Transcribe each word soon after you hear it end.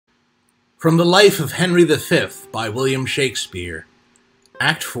From the Life of Henry V by William Shakespeare,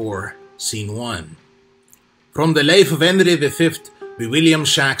 Act 4, Scene 1. From the Life of Henry V by William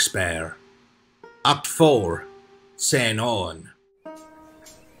Shakespeare, Act 4, Scene on.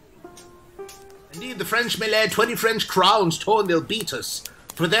 Indeed, the French may lay 20 French crowns told they'll beat us,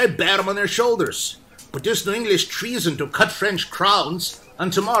 for they bear them on their shoulders. But there's no English treason to cut French crowns,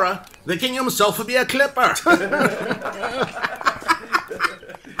 and tomorrow the king himself will be a clipper.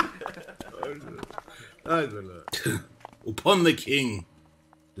 Upon the king,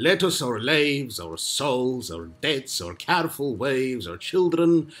 let us our lives, our souls, our debts, our careful waves, our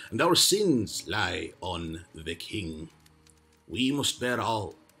children, and our sins lie on the king. We must bear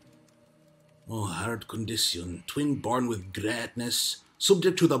all. Oh, hard condition, twin born with greatness,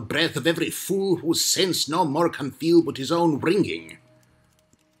 subject to the breath of every fool whose sense no more can feel but his own wringing.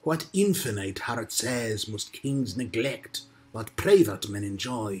 What infinite heart says must kings neglect, that private men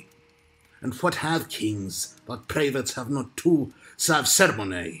enjoy? And what have kings that privates have not too, save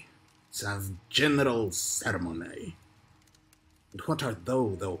ceremony, save general ceremony? And what art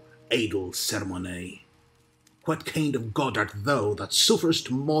thou idle ceremony? What kind of God art thou that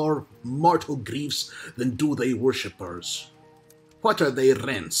sufferest more mortal griefs than do thy worshippers? What are thy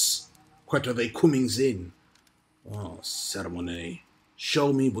rents? What are thy comings in? Oh, ceremony,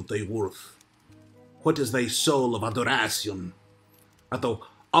 show me what thy worth. What is thy soul of adoration? Art thou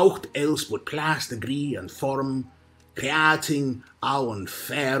aught else but class, degree, and form, creating awe and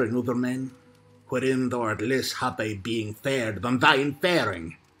fair in other men, wherein thou art less happy being fared than thine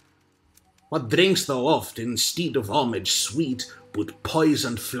faring? What drink'st thou oft instead of homage sweet, but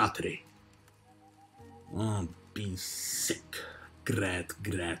poisoned flattery? Oh, be sick,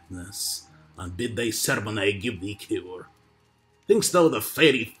 greatness, and bid thy ceremony give thee cure. Think'st thou the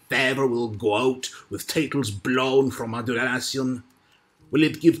fairy favour will go out with titles blown from adoration? Will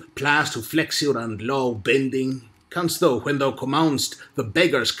it give place to flexure and low bending? Canst thou, when thou command'st the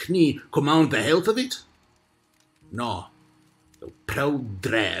beggar's knee, command the health of it? No, thou proud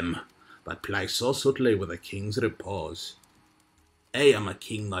dream, that play so subtly with a king's repose. I am a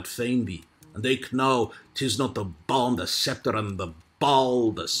king not fain thee, and I know 'tis not the balm, the sceptre, and the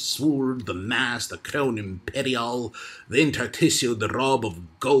ball, the sword, the mass, the crown imperial, the intertissue, the robe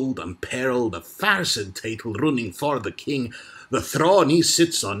of gold and pearl, the farsed title running for the king, the throne he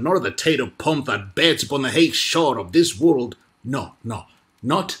sits on, nor the tide of pomp that baits upon the high shore of this world. No,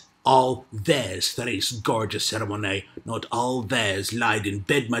 not all theirs, thrice gorgeous ceremony, not all theirs lied in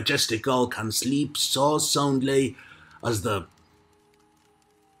bed majestic all can sleep so soundly as the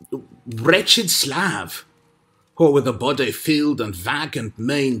wretched slave, who with a body filled and vacant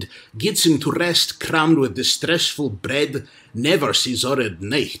mind gets him to rest crammed with distressful bread, never sees horrid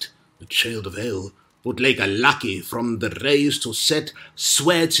night, the child of hell, but like a lackey from the rise to set,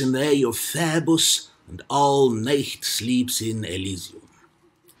 sweats in the eye of Phoebus, and all night sleeps in Elysium.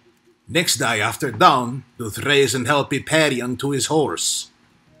 Next day after dawn doth raise and help Hyperion to his horse,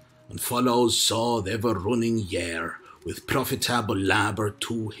 and follows so the ever-running year with profitable labour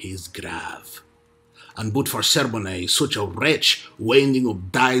to his grave. And but for ceremony, such a wretch winding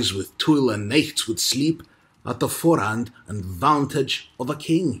up days with toil and nights with sleep, at the forehand and vantage of a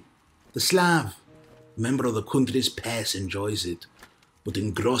king. The slave, member of the country's pace, enjoys it, but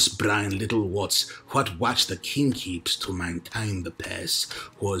in gross brain little wots what watch the king keeps to maintain the pace,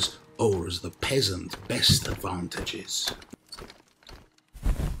 was ours the peasant best advantages.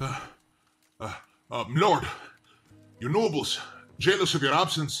 Lord, your nobles, jealous of your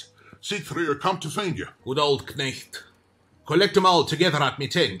absence, seek through your camp to find you. Good old knecht, collect them all together at me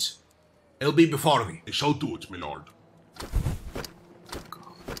tent. I'll be before thee. I shall do it, my lord.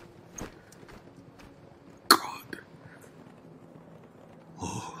 God.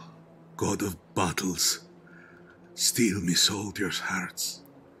 Oh, God of battles, steel me soldiers' hearts.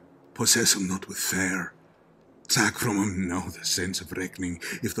 Possess 'em not with fair. Take from 'em now the sense of reckoning,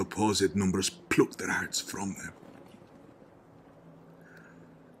 if the posed numbers pluck their hearts from them.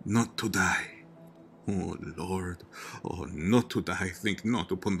 Not to die, oh Lord, oh, not to die, think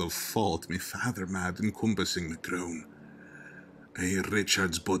not upon the fault me father mad encompassing the crown.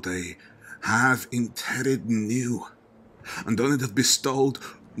 Richard's body have interred new, and on it have bestowed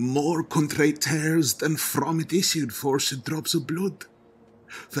more contrite tears than from it issued forced drops of blood.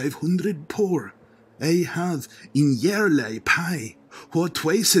 500 poor I have in yearly pay, who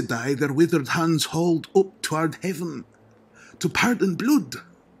twice a day their withered hands hold up toward heaven, to pardon blood.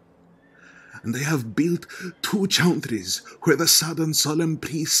 And they have built 2 chantries, where the sad and solemn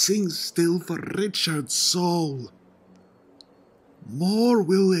priest sings still for Richard's soul. More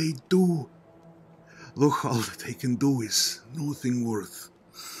will they do, though all that they can do is nothing worth.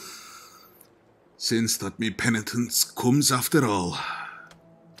 since that me penitence comes after all,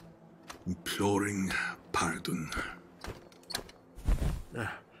 imploring pardon.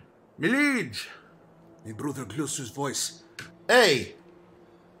 Me liege, me brother Gloucester's voice. Hey,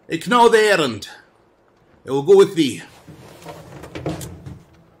 ik know the errand. I will go with thee.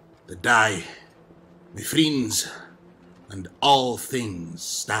 The die, me friends, and all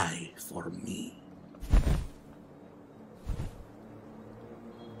things die for me.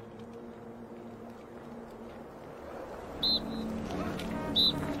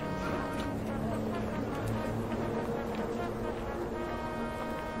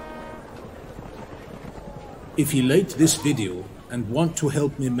 If you liked this video and want to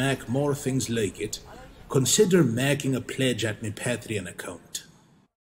help me make more things like it, consider making a pledge at my Patreon account.